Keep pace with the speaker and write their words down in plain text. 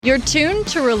You're tuned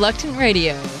to Reluctant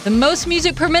Radio, the most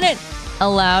music per minute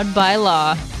allowed by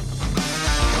law.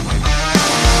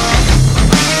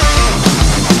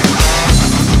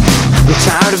 I'm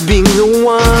tired of being the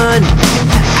one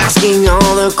asking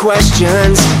all the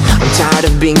questions. I'm tired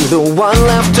of being the one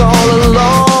left all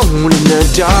alone in the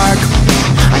dark.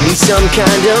 I need some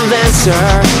kind of answer.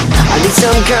 I need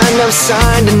some kind of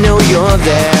sign to know you're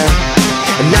there,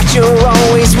 and that you're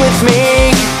always with me.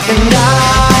 And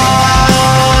I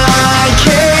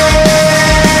can't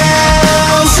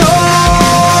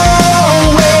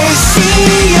always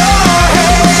see your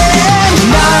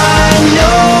hand. I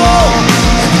know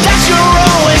that you're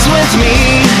always with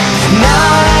me. And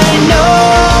I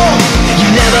know you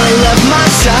never left my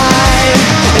side.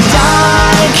 And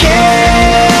I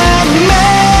can't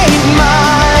make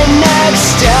my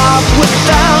next step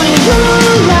without your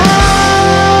life.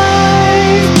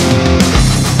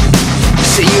 You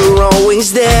say you're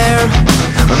always there,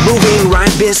 moving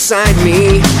right beside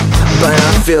me, but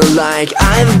I feel like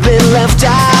I've been left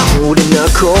out in the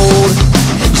cold.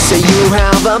 You say you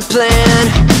have a plan,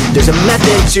 there's a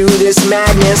method to this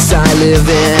madness I live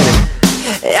in,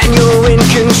 and you're in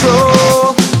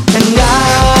control. And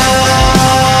I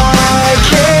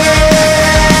can't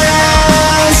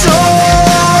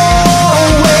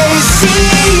always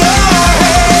see your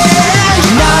hand.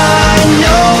 And I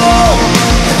know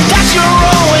that you're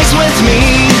always with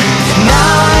me. And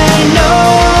I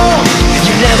know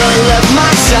you never left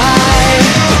my side.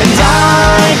 And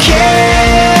I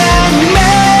can't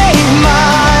make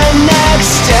my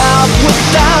next step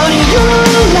without your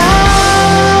life.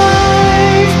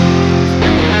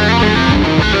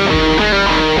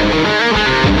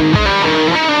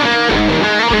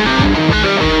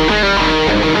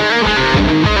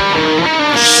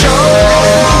 Show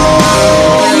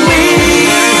me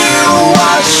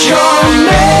what you're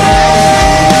made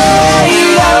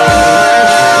of.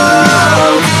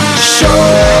 Show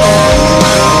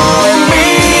me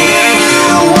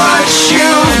what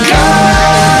you've got.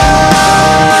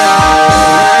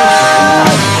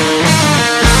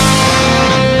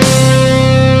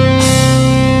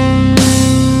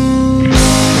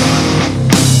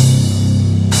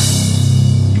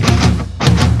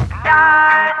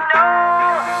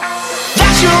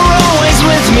 That you're always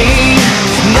with me.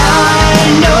 And I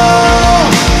know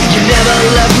you never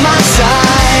left my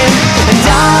side. And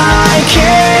I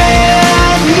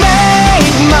can't make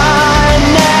my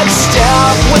next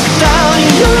step without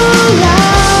your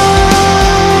life.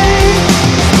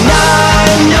 And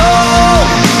I know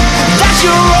that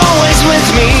you're always with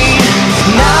me.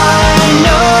 And I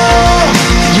know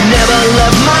you never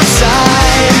left my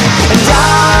side. And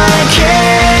I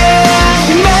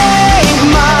can't make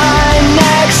my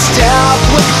next step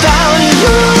without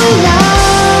your life.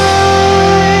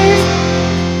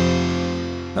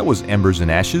 That was Embers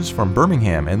and Ashes from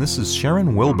Birmingham, and this is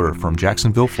Sharon Wilbur from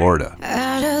Jacksonville, Florida.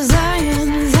 Out of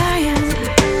Zion, Zion,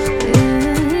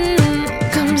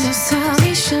 comes your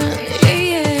salvation,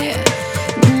 yeah.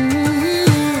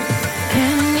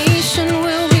 And a nation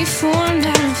will be formed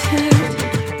out of him,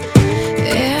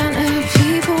 and a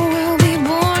people will be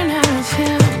born out of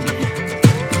him.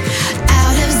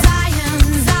 Out of Zion,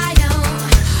 Zion,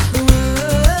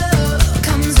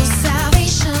 comes your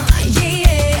salvation,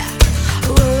 yeah.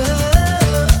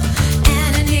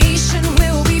 And a nation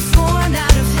will be formed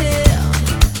out of him.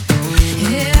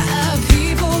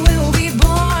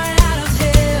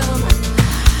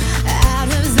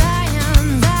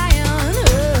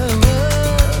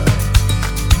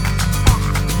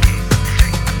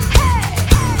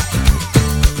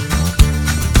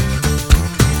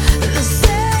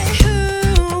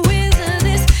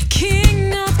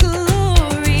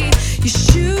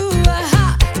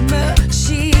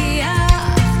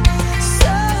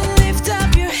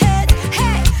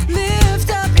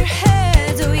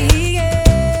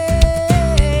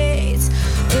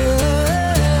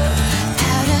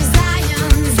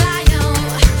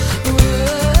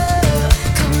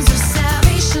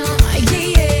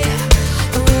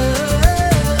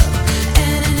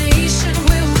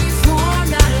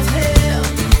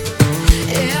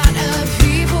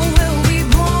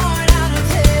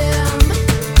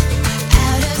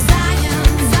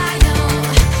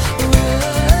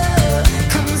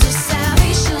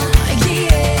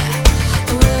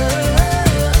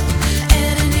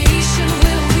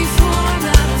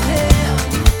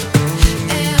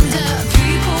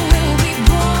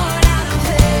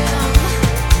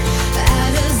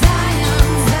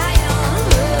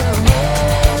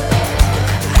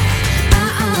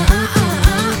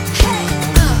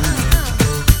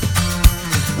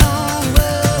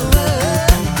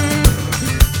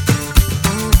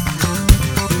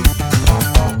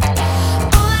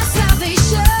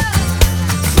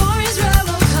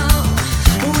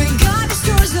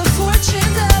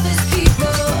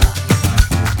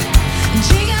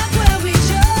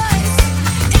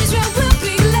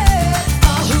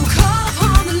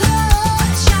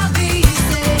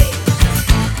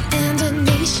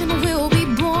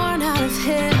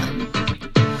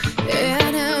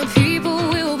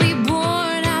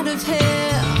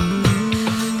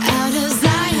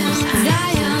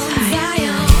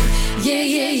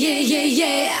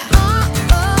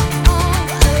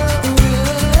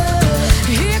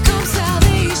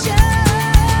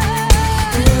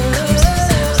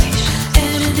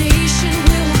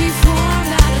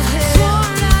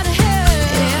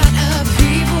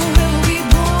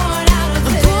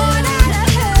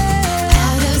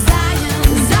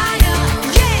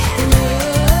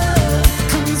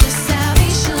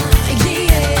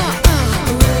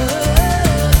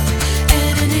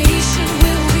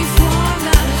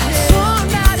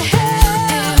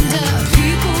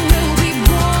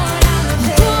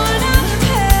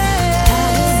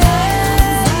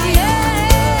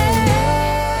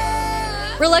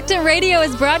 Reluctant Radio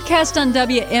is broadcast on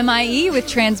WMIE with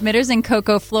transmitters in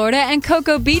Cocoa, Florida and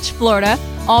Cocoa Beach, Florida.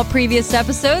 All previous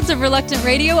episodes of Reluctant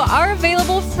Radio are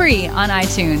available free on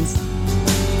iTunes.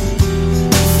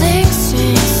 Sing,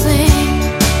 sing, sing.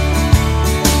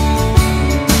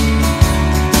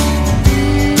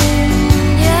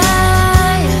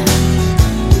 Yeah, yeah.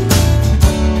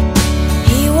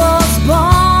 He was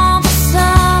born the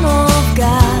Son of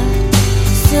God,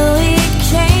 so he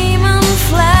came in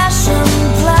flesh and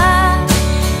blood.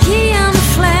 He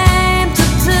inflamed the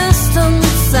distant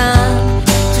sun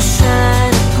to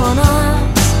shine upon us.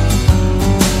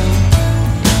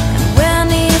 And when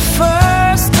he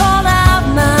first called out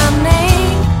my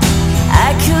name,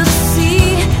 I could see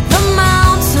the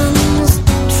mountains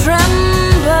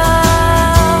tremble.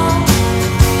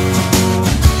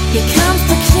 Here comes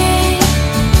the King,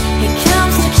 here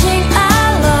comes the King I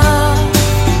love.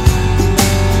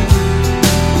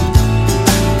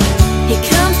 Here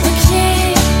comes the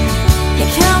King,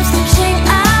 here comes the King I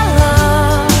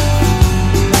love.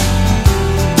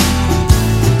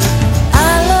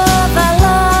 I love, I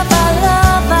love, I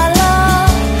love, I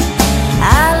love.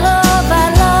 I love, I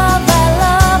love,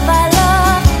 I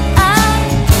love, I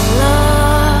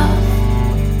love,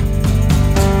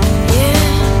 yeah.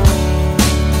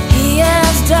 He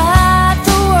has died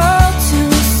the world to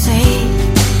save,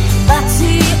 but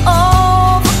he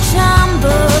overcame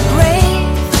the grave.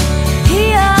 He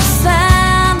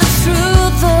ascended through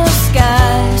the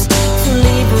skies to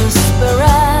leave us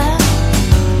behind.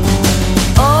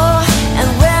 Oh, and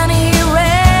when he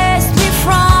raised me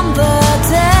from the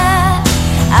dead,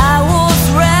 I was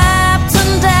wrapped in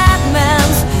that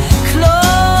man's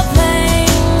clothing.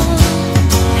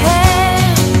 Hey,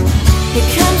 here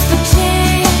comes the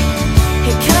King,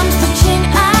 here comes the King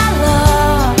I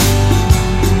love.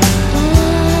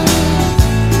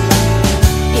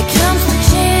 Here comes the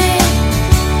King,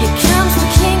 here comes the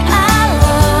King I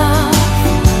love.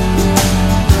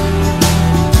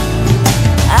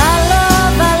 I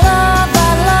love, I love,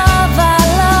 I love, I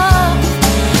love.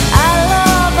 I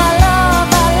love, I love,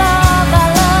 I love, I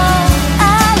love,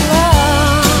 I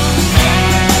love.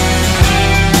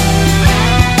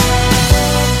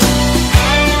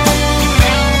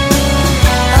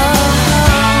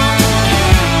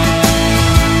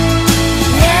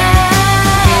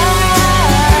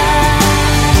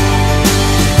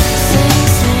 Sing,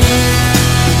 sing.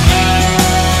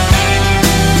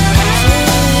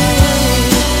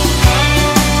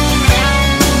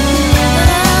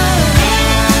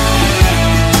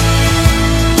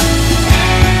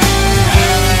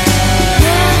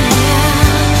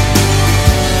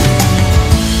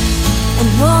 And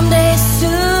one day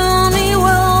soon he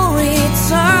will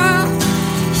return.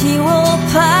 He will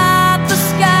part the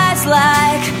skies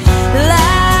like lightning.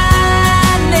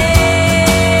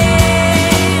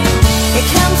 Here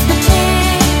comes the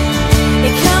King,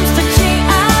 here comes the King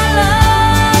I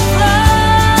love,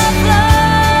 love,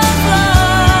 love,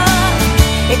 love.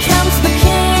 Here comes the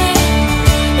King,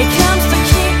 here comes the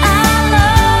King I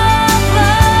love,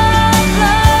 love,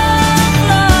 love,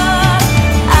 love.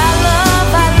 I love,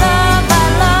 I love, I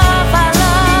love, I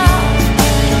love.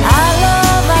 I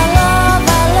love, I love,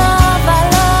 I love, I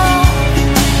love.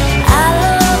 I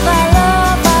love, I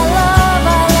love, I love,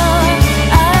 I love,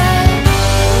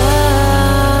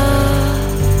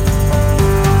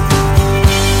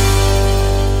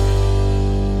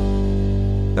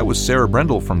 That was Sarah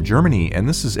Brendel from Germany, and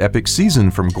this is Epic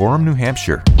Season from Gorham, New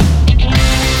Hampshire.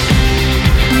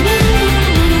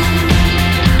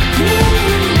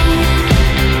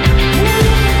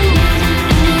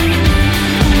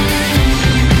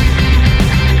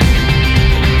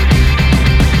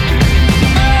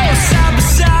 Side by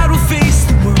side we'll face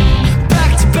the world.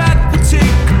 Back to back we'll take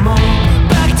 'em all.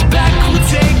 Back to back we'll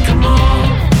take 'em all.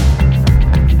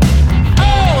 Oh,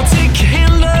 I'll take your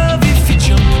hand, love, if you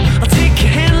jump. I'll take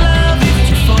your hand, love, if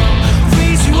you fall.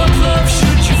 Raise you up, love,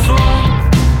 should you fall.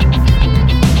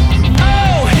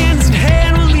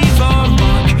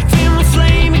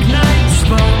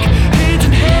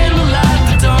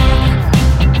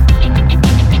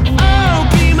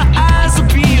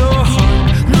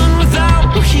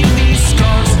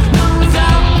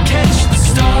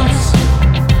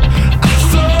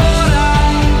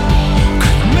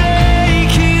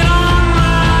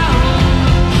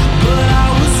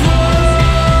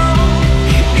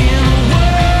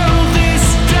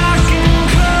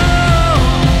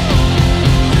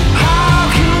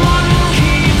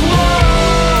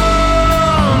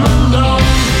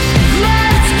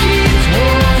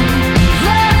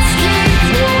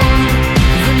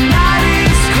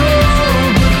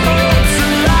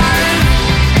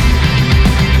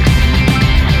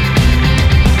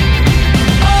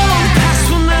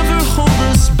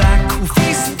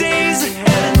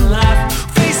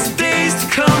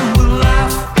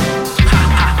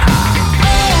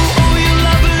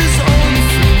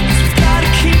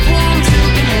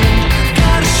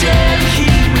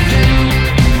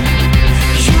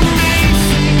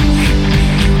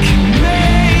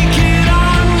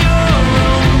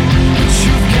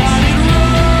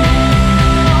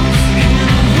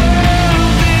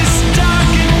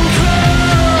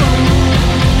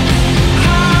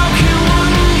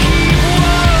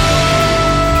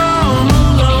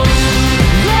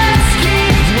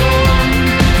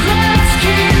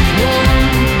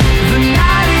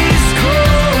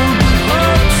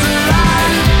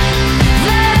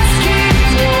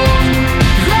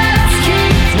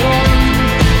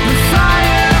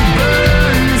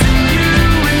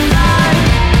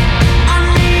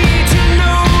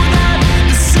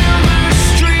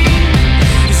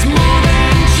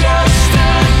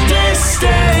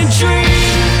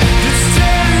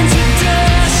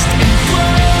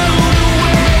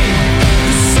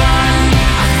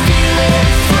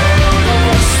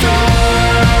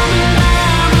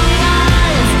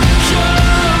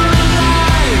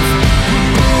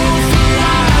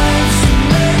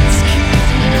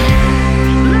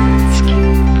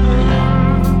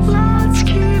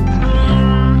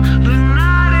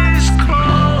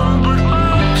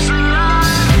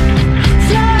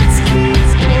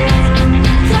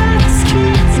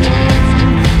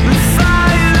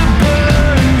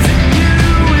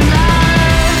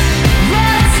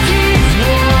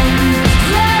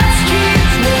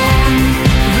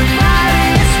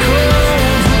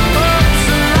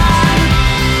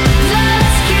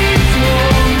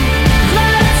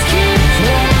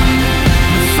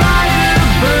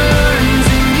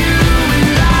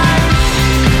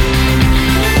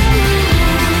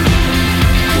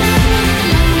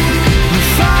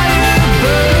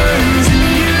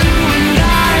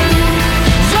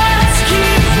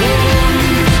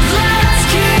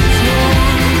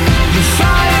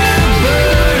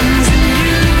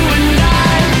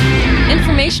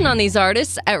 these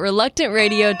artists at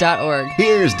reluctantradio.org.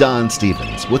 Here's Don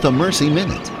Stevens with a Mercy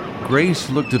Minute. Grace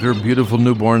looked at her beautiful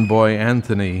newborn boy,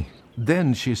 Anthony.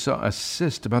 Then she saw a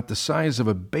cyst about the size of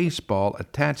a baseball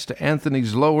attached to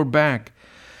Anthony's lower back.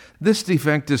 This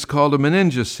defect is called a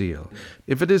meningocele.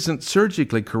 If it isn't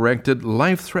surgically corrected,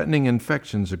 life-threatening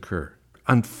infections occur.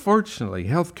 Unfortunately,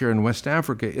 healthcare in West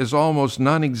Africa is almost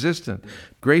non-existent.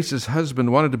 Grace's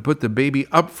husband wanted to put the baby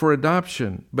up for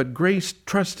adoption, but Grace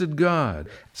trusted God.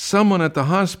 Someone at the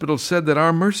hospital said that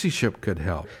our Mercy Ship could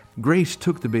help. Grace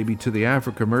took the baby to the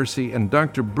Africa Mercy, and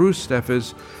Dr. Bruce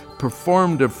Steffes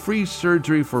performed a free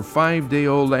surgery for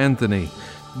 5-day-old Anthony.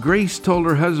 Grace told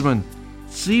her husband,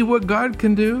 "See what God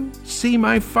can do? See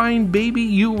my fine baby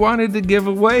you wanted to give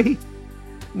away?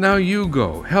 Now you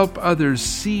go, help others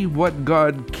see what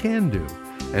God can do,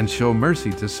 and show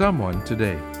mercy to someone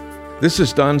today." This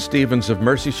is Don Stevens of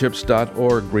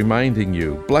mercyships.org reminding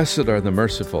you, blessed are the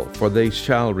merciful, for they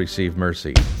shall receive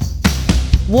mercy.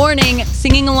 Warning,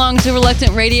 singing along to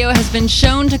Reluctant Radio has been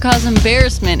shown to cause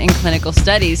embarrassment in clinical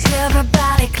studies.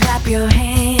 Everybody clap your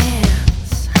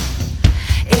hands.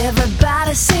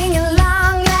 Everybody sing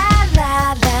along, la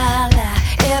la la la.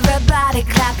 Everybody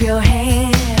clap your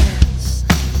hands.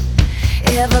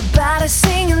 Everybody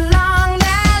sing along,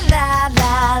 la la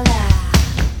la la.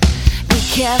 Be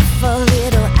careful,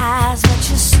 little eyes, what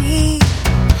you see.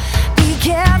 Be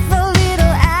careful,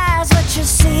 little eyes, what you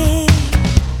see.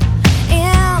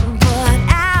 In but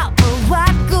out, but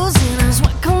what goes in is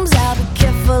what comes out. Be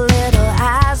careful, little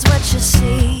eyes, what you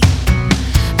see.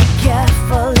 Be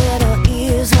careful, little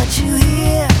ears, what you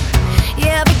hear.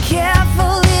 Yeah, be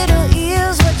careful, little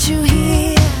ears, what you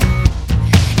hear.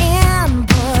 In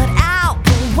but out,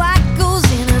 but what goes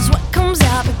in is what comes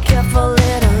out. Be careful,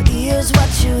 little ears,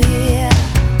 what you hear.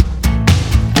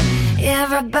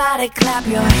 Everybody clap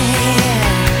your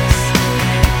hands.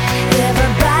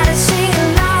 Everybody sing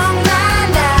along, la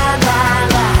la la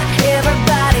la.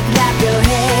 Everybody clap your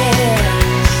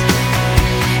hands.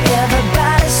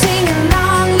 Everybody sing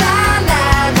along, la la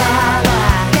la la.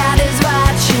 God is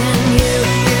watching you,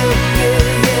 you, you,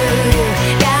 you, you.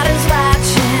 God is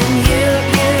watching you,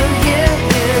 you, you,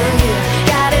 you, you.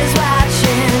 God is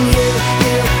watching you,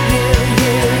 you, you,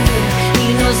 you, you. He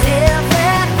knows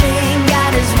everything.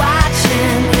 God is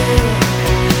watching you.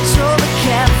 So be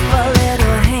careful,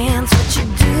 little hands, what you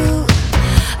do.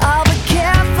 Oh, be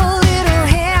careful, little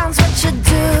hands, what you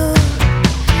do.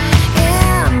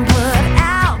 In but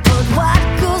out, but what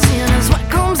goes in is what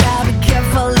comes out. Be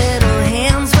careful, little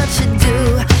hands, what you do.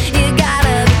 You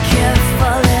gotta be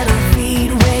careful, little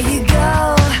feet, where you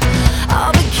go. Oh,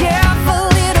 be careful,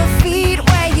 little feet,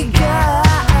 where you go.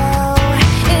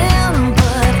 In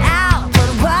but out,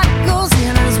 but what goes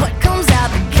in is what comes out.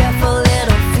 Be careful,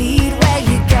 little feet, where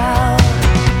you go.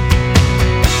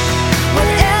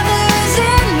 Whatever is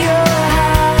in your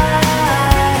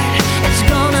heart, it's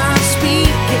gonna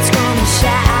speak, it's gonna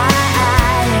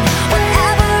shine.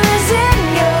 Whatever is in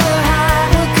your heart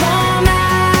will come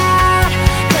out,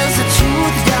 'cause the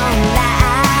truth don't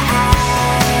lie.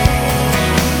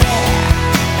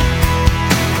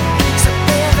 So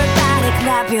everybody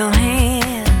clap your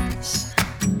hands.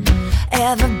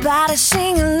 Everybody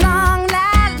sing along, la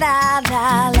la la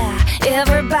la.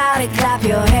 Everybody clap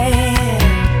your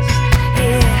hands.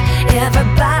 Yeah,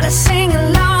 everybody sing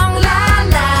along, la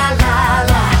la la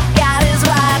la. God is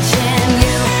watching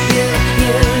you, you,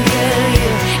 you, you, you.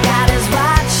 God is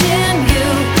watching you,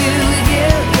 you, you,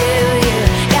 you, you.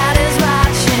 God is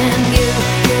watching you,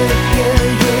 you, you,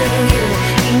 you, you.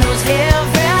 He knows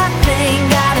everything.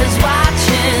 God is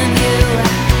watching you.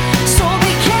 So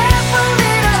be careful,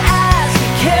 little eyes. Be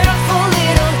careful,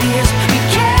 little ears. Be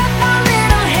careful,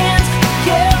 little hands. Be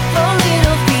careful,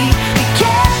 little feet. Be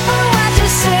careful what you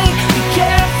say. Be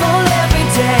careful every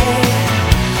day.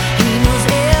 He knows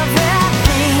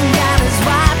everything. God is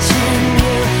watching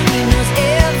you. He knows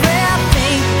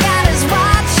everything. God is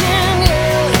watching you.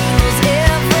 He knows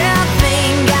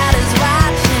everything. God is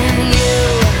watching you.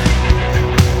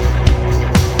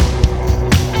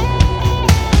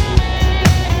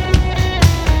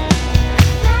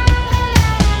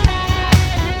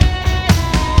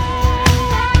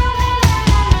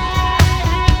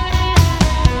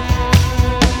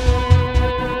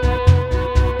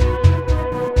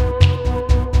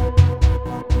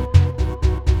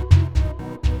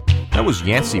 That was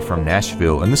Yancey from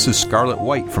Nashville, and this is Scarlet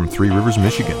White from Three Rivers,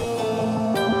 Michigan.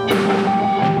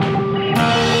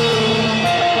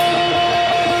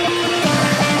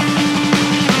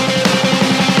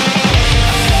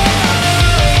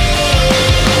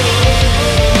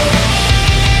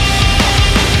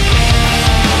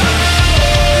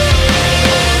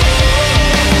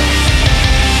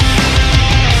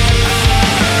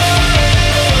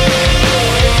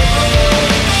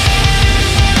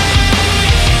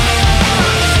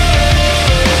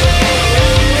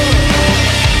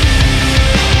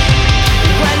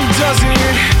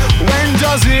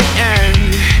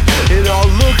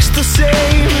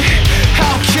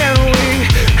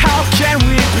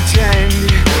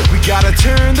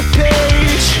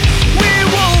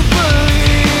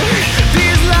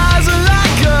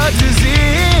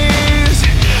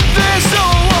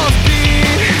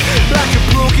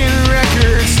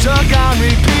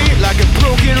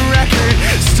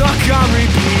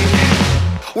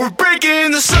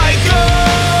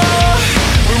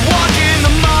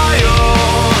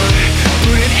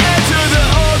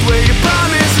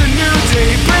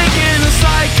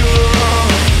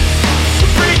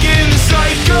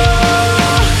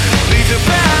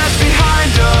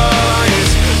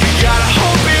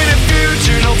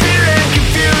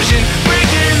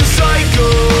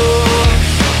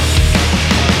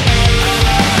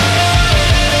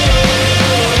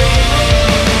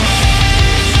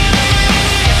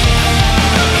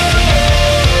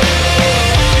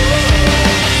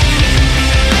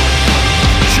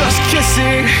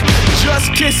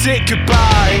 say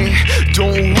goodbye.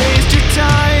 Don't waste your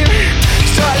time.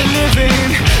 Start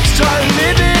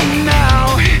living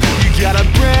now. You got a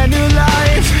brand new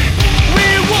life. We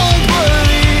won't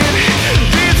believe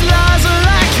these lies are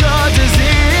like your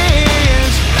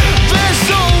disease. They're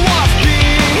so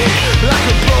offbeat, like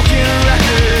a broken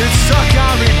record, stuck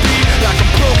on repeat. Like a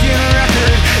broken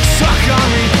record, stuck on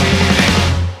repeat.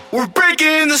 We're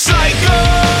breaking the cycle.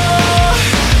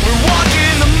 We're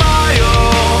walking the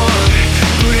mile.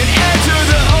 Put an end to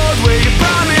the old way. You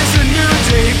promise a new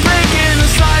day. Breaking the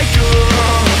cycle.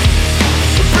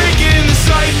 We're breaking the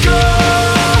cycle.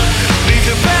 Leave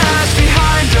the past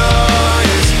behind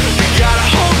us. We got a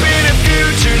hope in a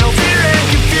future. No fear and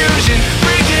confusion.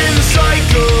 Breaking the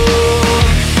cycle.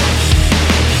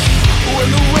 When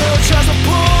the world tries to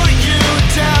pull you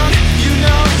down, you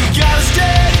know you gotta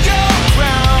stand your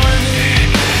ground.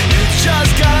 You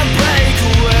just gotta break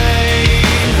away.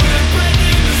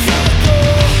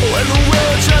 When the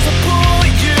world tries to pull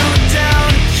you down,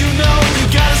 you know you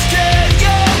gotta stand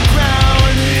your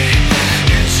ground.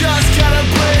 You just gotta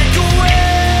break away.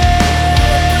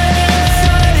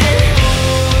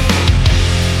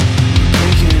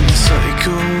 Breaking the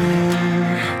cycle,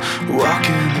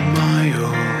 walking the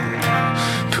mile.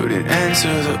 Put an end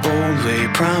to the old way,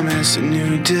 promise a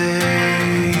new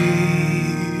day.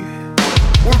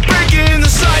 We're breaking the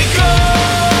cycle.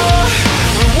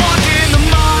 We're walking the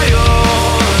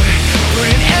mile. Put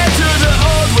an end to the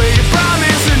old way,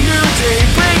 promise a new day.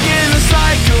 Breaking the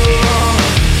cycle.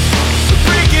 We're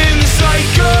breaking the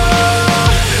cycle.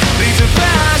 Leave the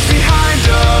past behind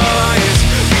us.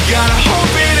 We got a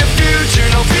hope in a future,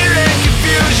 no fear and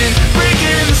confusion.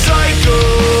 Breaking the cycle.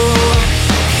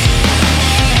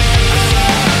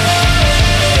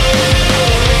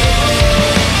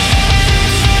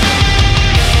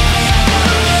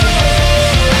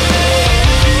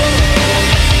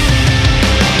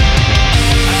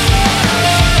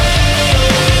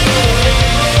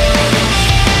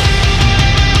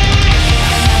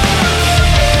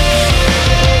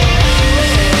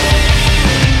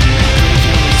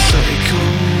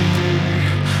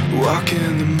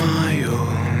 Walking the mile.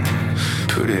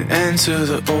 Put an end to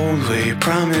the old way,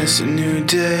 promise a new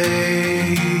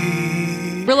day.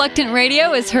 Reluctant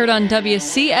Radio is heard on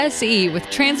WCSE with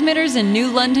transmitters in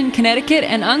New London, Connecticut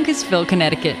and Uncasville,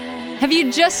 Connecticut. Have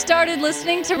you just started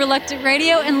listening to Reluctant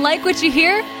Radio and like what you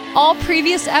hear? All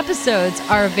previous episodes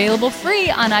are available free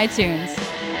on iTunes.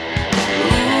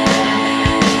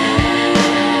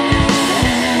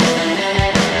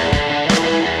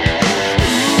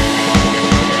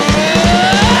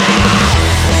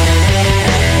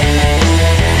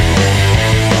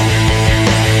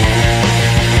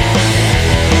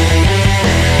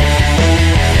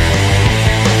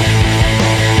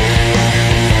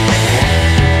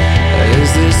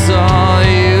 Is this all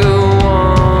you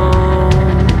want?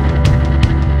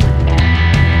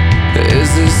 Is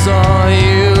this all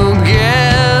you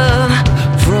get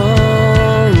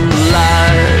from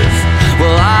life?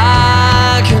 Well,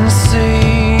 I can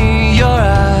see your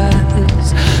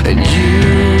eyes, and you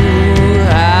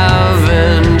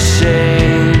haven't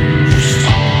changed.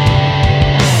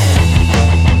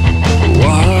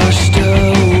 Washed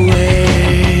away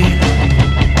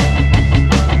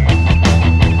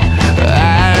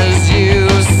as you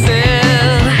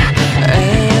sit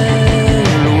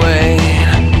and wait.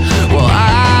 Well,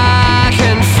 I can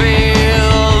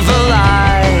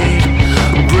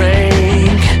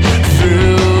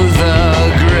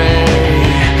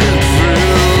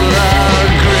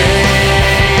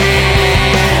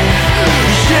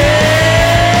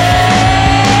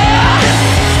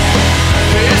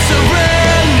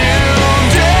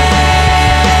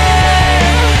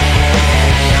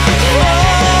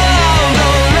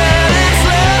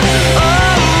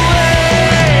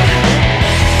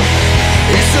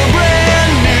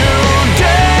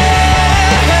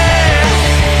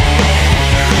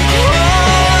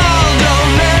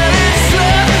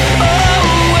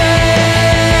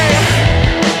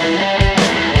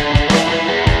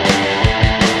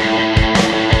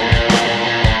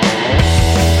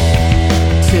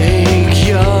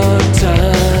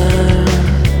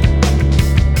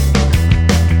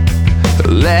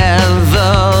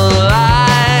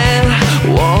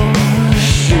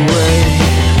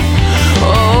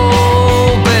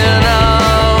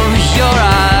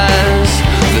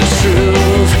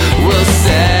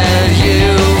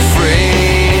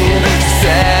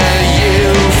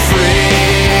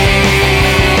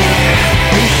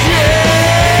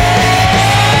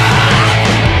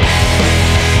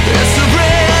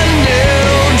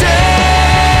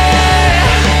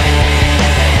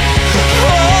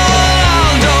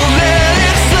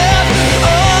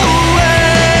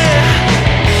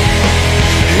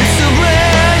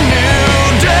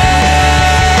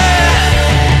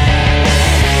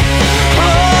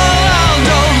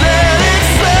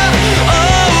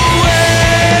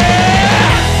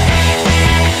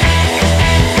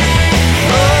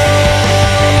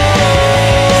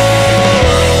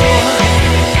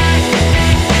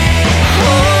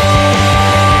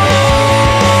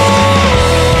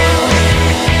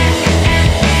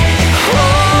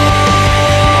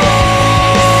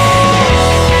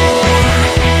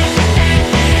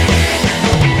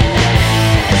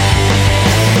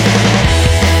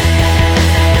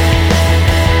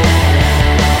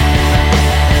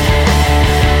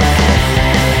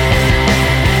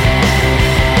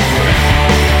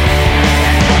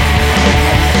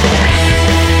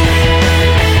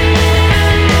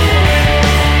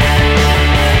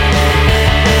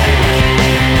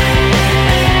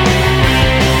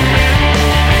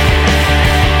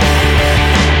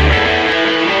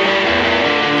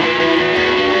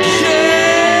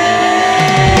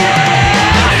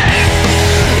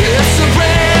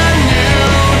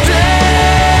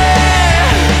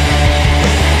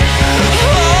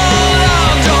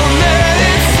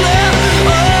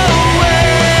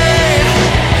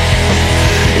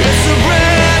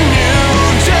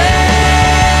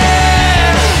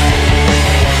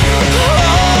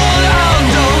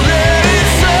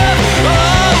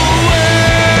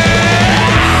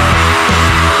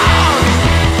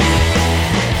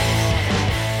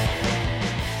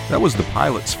That was the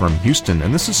Pilots from Houston,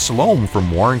 and this is Salome from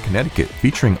Warren, Connecticut,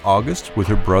 featuring August with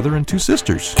her brother and two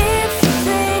sisters. If you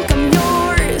think I'm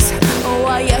yours,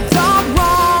 well, you thought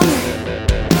wrong.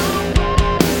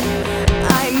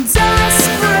 I'm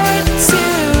desperate to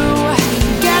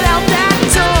get out that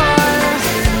door.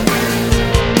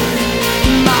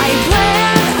 My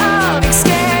plan of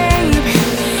escape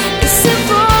is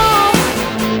simple.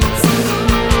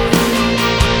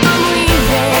 I'm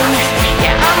leaving,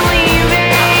 yeah, I'm leaving.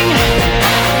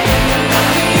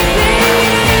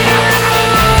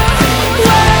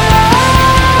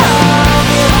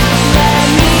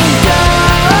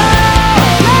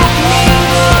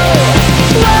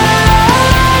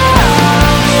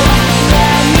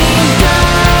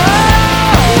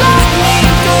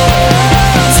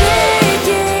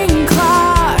 Ticking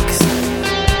clocks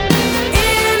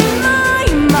in my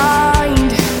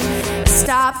mind.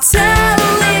 Stop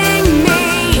telling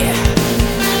me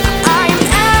I'm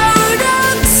out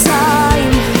of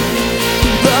time.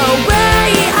 The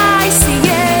way I see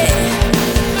it,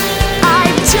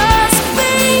 I've just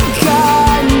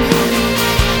begun.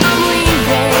 I'm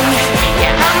leaving,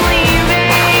 yeah, I'm leaving.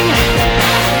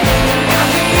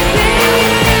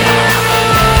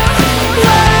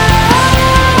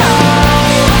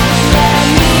 Let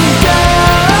me go,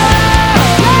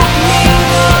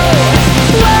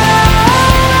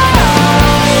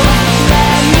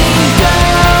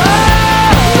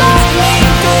 let me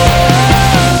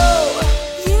go.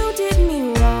 You did me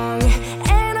wrong,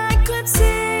 and I could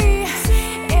see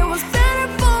it was better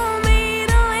for me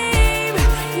to leave.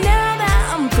 Now that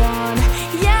I'm gone,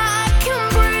 yeah, I can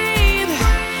breathe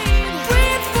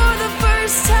for the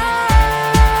first time.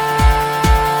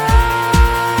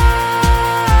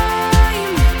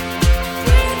 Breathe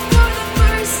for the first time. Breathe for the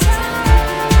first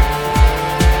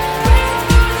Let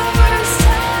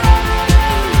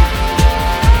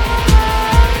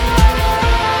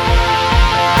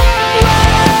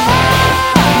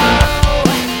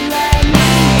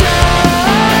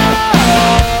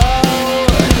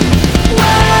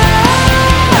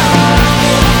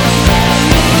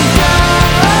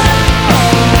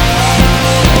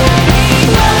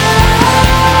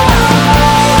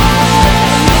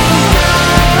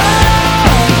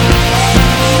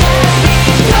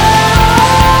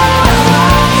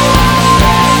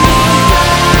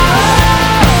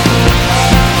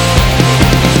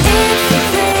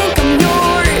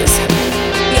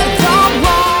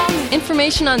me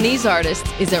Information on these artists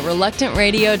is at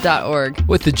reluctantradio.org.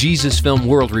 With the Jesus Film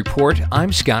World Report,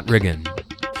 I'm Scott Riggin.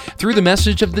 Through the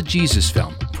message of the Jesus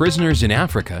Film, prisoners in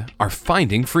Africa are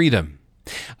finding freedom.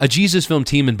 A Jesus Film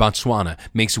team in Botswana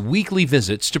makes weekly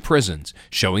visits to prisons,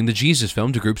 showing the Jesus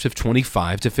Film to groups of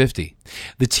 25 to 50.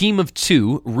 The team of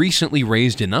two recently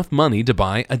raised enough money to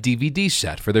buy a DVD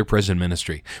set for their prison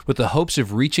ministry, with the hopes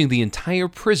of reaching the entire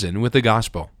prison with the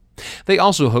gospel. They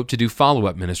also hope to do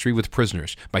follow-up ministry with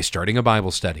prisoners by starting a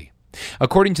Bible study.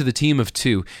 According to the team of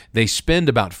two, they spend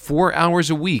about 4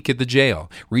 hours a week at the jail,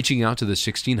 reaching out to the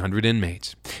 1,600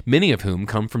 inmates, many of whom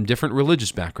come from different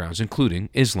religious backgrounds,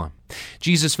 including Islam.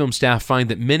 Jesus Film staff find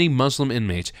that many Muslim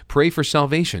inmates pray for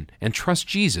salvation and trust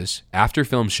Jesus after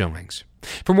film showings.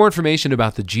 For more information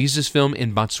about the Jesus Film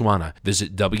in Botswana,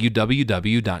 visit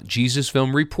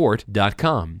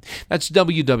www.jesusfilmreport.com. That's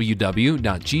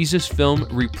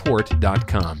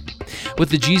www.jesusfilmreport.com. With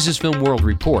the Jesus Film World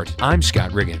Report, I'm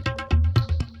Scott Riggin.